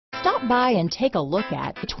Stop by and take a look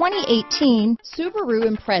at the 2018 Subaru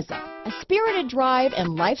Impreza. A spirited drive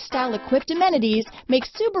and lifestyle-equipped amenities make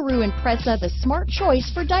Subaru Impreza the smart choice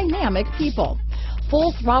for dynamic people.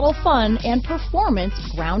 Full throttle fun and performance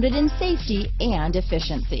grounded in safety and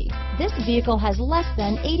efficiency. This vehicle has less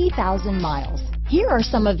than 80,000 miles. Here are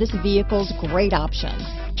some of this vehicle's great options: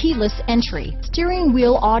 keyless entry, steering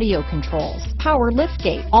wheel audio controls, power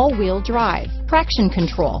liftgate, all-wheel drive, traction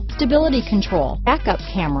control, stability control, backup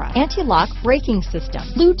camera, anti-lock braking system,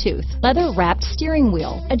 Bluetooth, leather-wrapped steering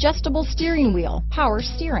wheel, adjustable steering wheel, power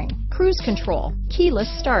steering, cruise control, keyless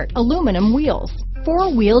start, aluminum wheels,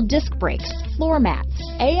 four-wheel disc brakes, floor mats,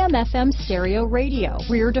 AM/FM stereo radio,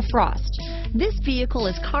 rear defrost. This vehicle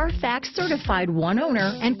is Carfax certified one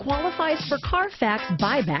owner and qualifies for Carfax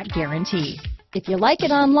buyback guarantee. If you like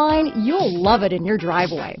it online, you'll love it in your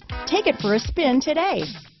driveway. Take it for a spin today.